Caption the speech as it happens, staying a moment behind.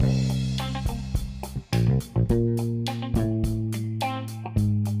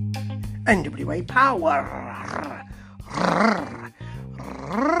NWA Power.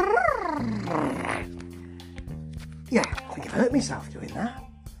 Yeah, I think I've hurt myself doing that.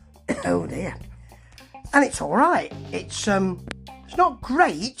 Oh dear. And it's alright. It's not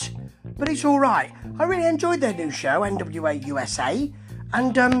great, but it's alright. I really enjoyed their new show, NWA USA.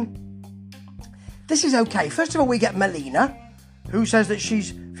 And this is okay. First of all, we get Melina, who says that she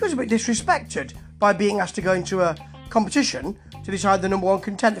feels a bit disrespected by being asked to go into a competition to decide the number one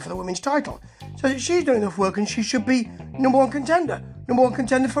contender for the women's title. So that she's doing enough work and she should be number one contender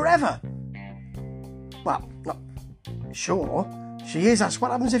forever. Well, not sure. She is. That's what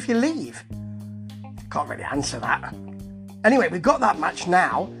happens if you leave. Can't really answer that. Anyway, we've got that match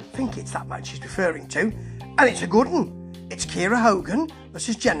now. I think it's that match she's referring to. And it's a good one. It's Kiera Hogan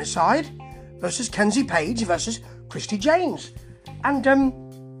versus Genocide versus Kenzie Page versus Christy James. And,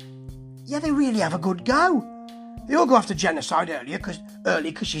 yeah, they really have a good go. They all go after Genocide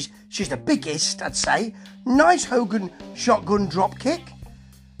early because she's the biggest, I'd say. Nice Hogan shotgun drop kick.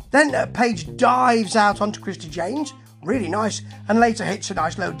 Then Page dives out onto Christy James. Really nice. And later hits a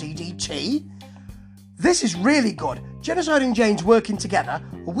nice low DDT. This is really good. Genocide and James working together,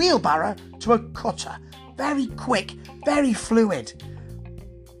 a wheelbarrow to a cutter. Very quick, very fluid.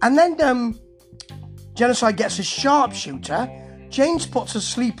 And then Genocide gets a sharpshooter. James puts a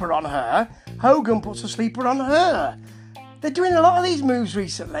sleeper on her. Hogan puts a sleeper on her. They're doing a lot of these moves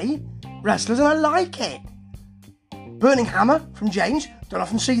recently, wrestlers, and I like it. Burning Hammer from James. Don't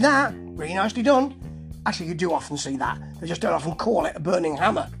often see that. Really nicely done. Actually, you do often see that. They just don't often call it a Burning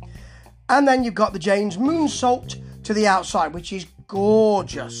Hammer. And then you've got the James moonsault to the outside, which is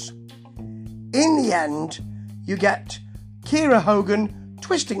gorgeous. In the end, you get Kiera Hogan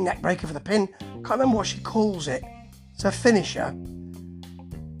twisting neckbreaker for the pin. Can't remember what she calls it. It's a finisher.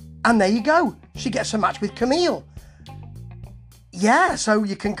 And there you go. She gets a match with Camille. Yeah, so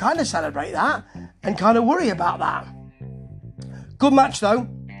you can kind of celebrate that and kind of worry about that. Good match, though.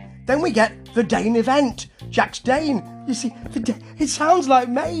 Then we get the Dane event. Jax Dane. You see, it sounds like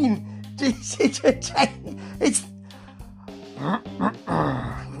Maine. It's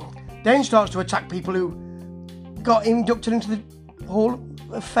Dane starts to attack people who got inducted into the Hall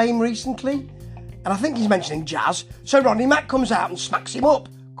of Fame recently. And I think he's mentioning Jazz. So Rodney Mack comes out and smacks him up.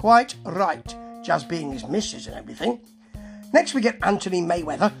 Quite right. Jazz being his missus and everything. Next we get Anthony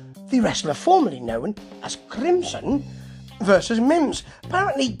Mayweather, the wrestler formerly known as Crimson, versus Mims.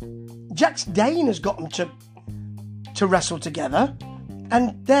 Apparently, Jax Dane has got them to wrestle together.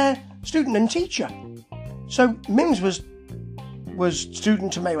 And they're student and teacher. So Mims was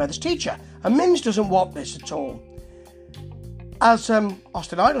student to Mayweather's teacher. And Mims doesn't want this at all. As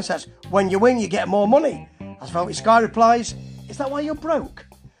Austin Idol says, when you win, you get more money. As Velvet Sky replies, is that why you're broke?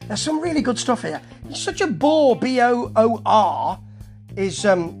 There's some really good stuff here. He's such a bore, B-O-O-R, is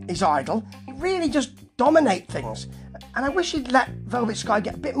Idol. He really just dominate things. And I wish he'd let Velvet Sky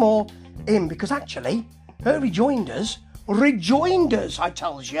get a bit more in, because actually, her rejoinders, I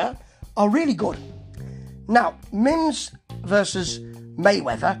tells you, are really good. Now, Mims versus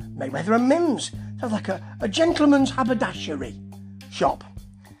Mayweather and Mims. Sounds like a gentleman's haberdashery shop.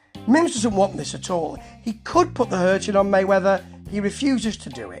 Mims doesn't want this at all. He could put the hurting on Mayweather. He refuses to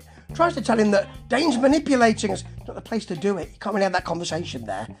do it. Tries to tell him that Dane's manipulating us. Not the place to do it. You can't really have that conversation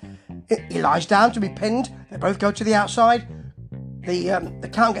there. He lies down to be pinned. They both go to the outside. The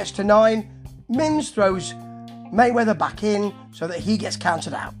count gets to 9. Mims throws Mayweather back in so that he gets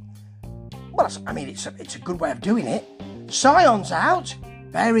counted out. Well, it's a good way of doing it. Scion's out.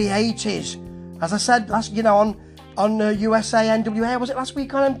 Very 80s. As I said on USA NWA, was it last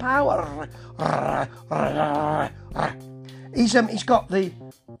week on Empower? He's got the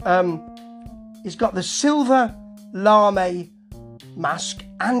silver lame mask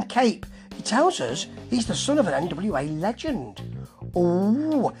and cape. He tells us he's the son of an NWA legend.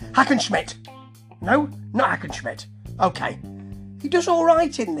 Oh, Hackenschmidt. No, not Hackenschmidt. Okay. He does all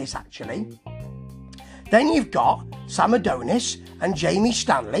right in this, actually. Then you've got Sam Adonis and Jamie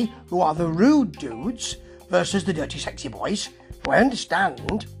Stanley, who are the Rude Dudes, versus the Dirty Sexy Boys, who I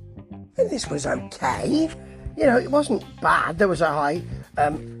understand. And this was okay. You know, it wasn't bad. There was a high...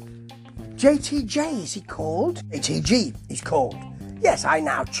 JTJ, is he called? ATG, he's called. Yes, I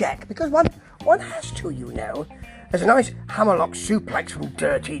now check, because one has to, you know. There's a nice hammerlock suplex from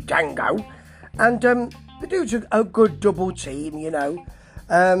Dirty Dango. And the dudes are a good double team, you know.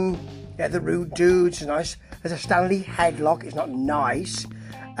 Yeah, the Rude Dudes, nice. There's a Stanley headlock, it's not nice.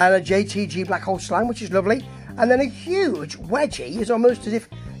 And a JTG Black Hole Slam, which is lovely. And then a huge wedgie. It's almost as if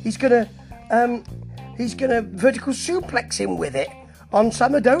he's gonna vertical suplex him with it on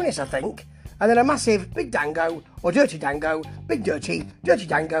Sam Adonis, I think. and then a massive Big Dango or Dirty Dango, Big Dirty, Dirty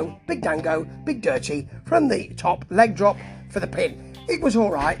Dango, Big Dango, Big Dirty from the top leg drop for the pin. It was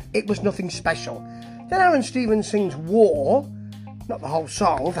all right. It was nothing special. Then Aaron Stevens sings War, not the whole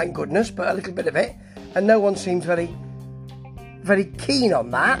song, thank goodness, but a little bit of it, and no one seems very keen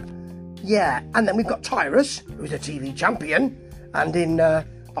on that. Yeah, and then we've got Tyrus, who's a TV champion, and in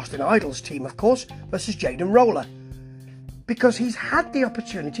Austin Idol's team, of course, versus Jaden Roller. Because he's had the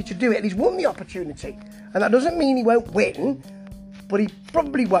opportunity to do it, and he's won the opportunity. And that doesn't mean he won't win, but he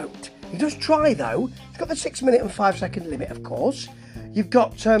probably won't. He does try, though. He's got the 6 minute and 5 second limit, of course. You've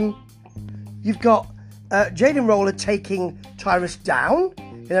got Jaden Roller taking Tyrus down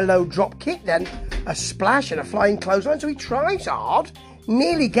in a low drop kick, then a splash and a flying clothesline. So he tries hard,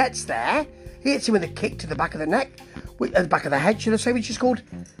 nearly gets there. He hits him with a kick to the back of the neck, the back of the head, should I say, which is called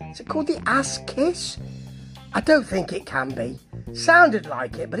the ass kiss? I don't think it can be. Sounded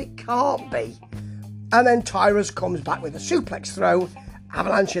like it, but it can't be. And then Tyrus comes back with a suplex throw,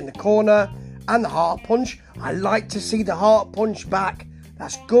 avalanche in the corner, and the heart punch. I like to see the heart punch back.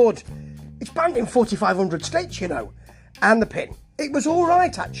 That's good. It's banned in 4,500 states, you know. And the pin. It was all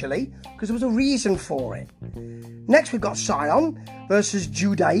right, actually, because there was a reason for it. Next, we've got Sion versus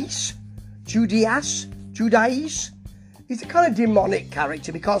Judas. He's a kind of demonic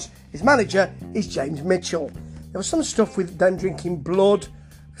character because his manager is James Mitchell. There was some stuff with them drinking blood.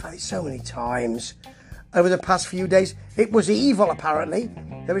 We've had it so many times over the past few days. It was evil, apparently.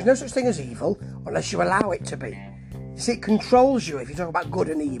 There is no such thing as evil unless you allow it to be. You see, it controls you if you talk about good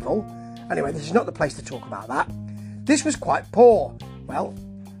and evil. Anyway, this is not the place to talk about that. This was quite poor. Well,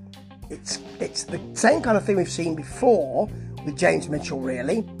 it's the same kind of thing we've seen before with James Mitchell,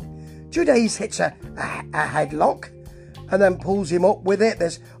 really. Judas hits a headlock and then pulls him up with it.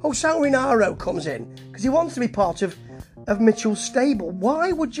 There's Sal Rinauro comes in because he wants to be part of Mitchell's stable.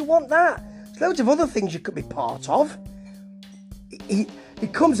 Why would you want that? There's loads of other things you could be part of. He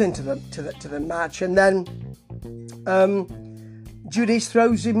comes into the match, and then Judas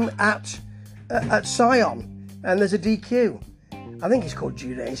throws him at Sion, and there's a DQ. I think he's called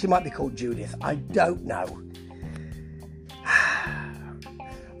Judas. He might be called Judith. I don't know.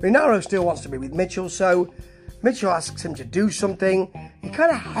 Rinauro still wants to be with Mitchell, so Mitchell asks him to do something. He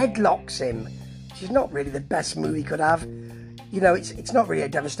kind of headlocks him, which is not really the best move he could have. You know, it's not really a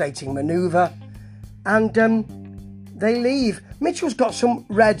devastating manoeuvre. And they leave. Mitchell's got some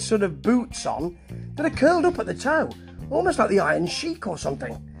red sort of boots on that are curled up at the toe, almost like the Iron Sheik or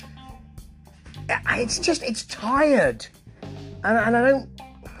something. It's tired. And I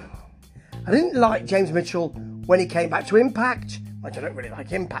didn't like James Mitchell when he came back to Impact. I don't really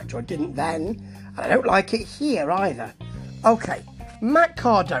like Impact, or I didn't then. And I don't like it here either. Okay, Matt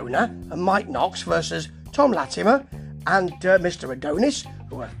Cardona and Mike Knox versus Tom Latimer and Mr. Adonis,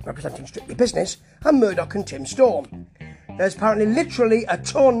 who are representing Strictly Business, and Murdoch and Tim Storm. There's apparently literally a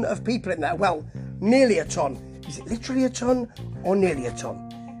ton of people in there. Well, nearly a ton. Is it literally a ton or nearly a ton?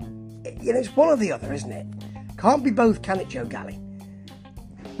 You know, it's one or the other, isn't it? Can't be both, can it, Joe Galley?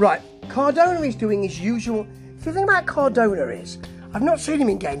 Right, Cardona is doing his usual... The thing about Cardona is, I've not seen him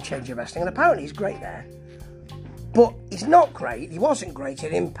in Game Changer Wrestling, and apparently he's great there. But he's not great. He wasn't great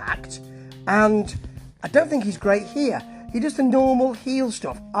in Impact. And I don't think he's great here. He does the normal heel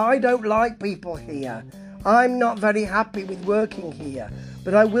stuff. I don't like people here. I'm not very happy with working here.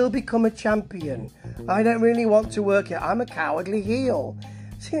 But I will become a champion. I don't really want to work here. I'm a cowardly heel.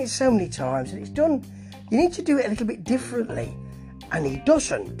 I've seen it so many times. And it's done... You need to do it a little bit differently. And he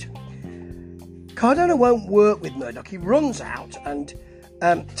doesn't. Cardona won't work with Murdoch. He runs out and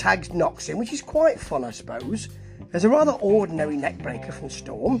tags Knox in, which is quite fun, I suppose. There's a rather ordinary neckbreaker from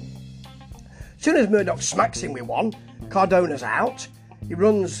Storm. As soon as Murdoch smacks him with one, Cardona's out. He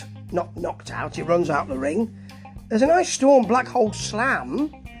runs, not knocked out, he runs out the ring. There's a nice Storm black hole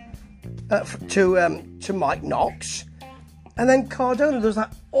slam to Mike Knox. And then Cardona does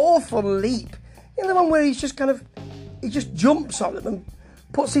that awful leap. You know, the one where he's just he just jumps on them and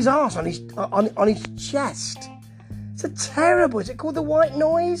puts his arse on his chest. It's a terrible... Is it called the white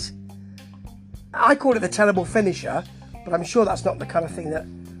noise? I call it the terrible finisher, but I'm sure that's not the kind of thing that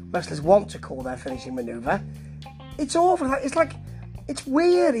wrestlers want to call their finishing manoeuvre. It's awful. It's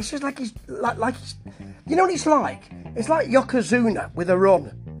weird. It's just like he's... You know what it's like? It's like Yokozuna with a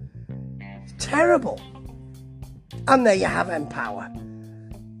run. It's terrible. And there you have Empower.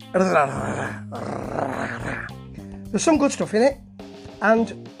 There's some good stuff in it.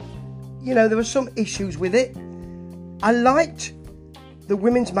 And, you know, there were some issues with it. I liked the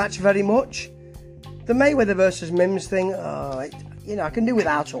women's match very much. The Mayweather versus Mims thing, I can do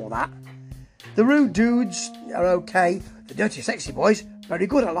without all that. The Rude Dudes are okay. The Dirty Sexy Boys, very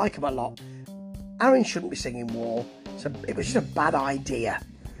good. I like them a lot. Aaron shouldn't be singing War. It was just a bad idea.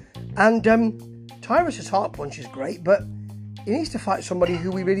 And Tyrus's heart punch is great, but he needs to fight somebody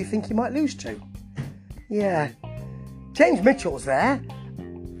who we really think he might lose to. Yeah. James Mitchell's there.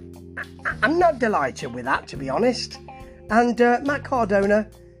 I'm not delighted with that, to be honest. And Matt Cardona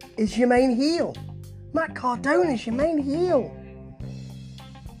is your main heel. Matt Cardona is your main heel.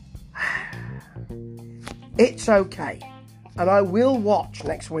 It's okay. And I will watch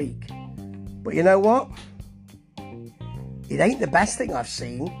next week. But you know what? It ain't the best thing I've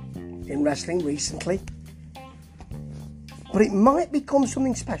seen in wrestling recently. But it might become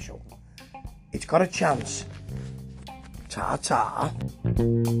something special. It's got a chance. Ta-ta.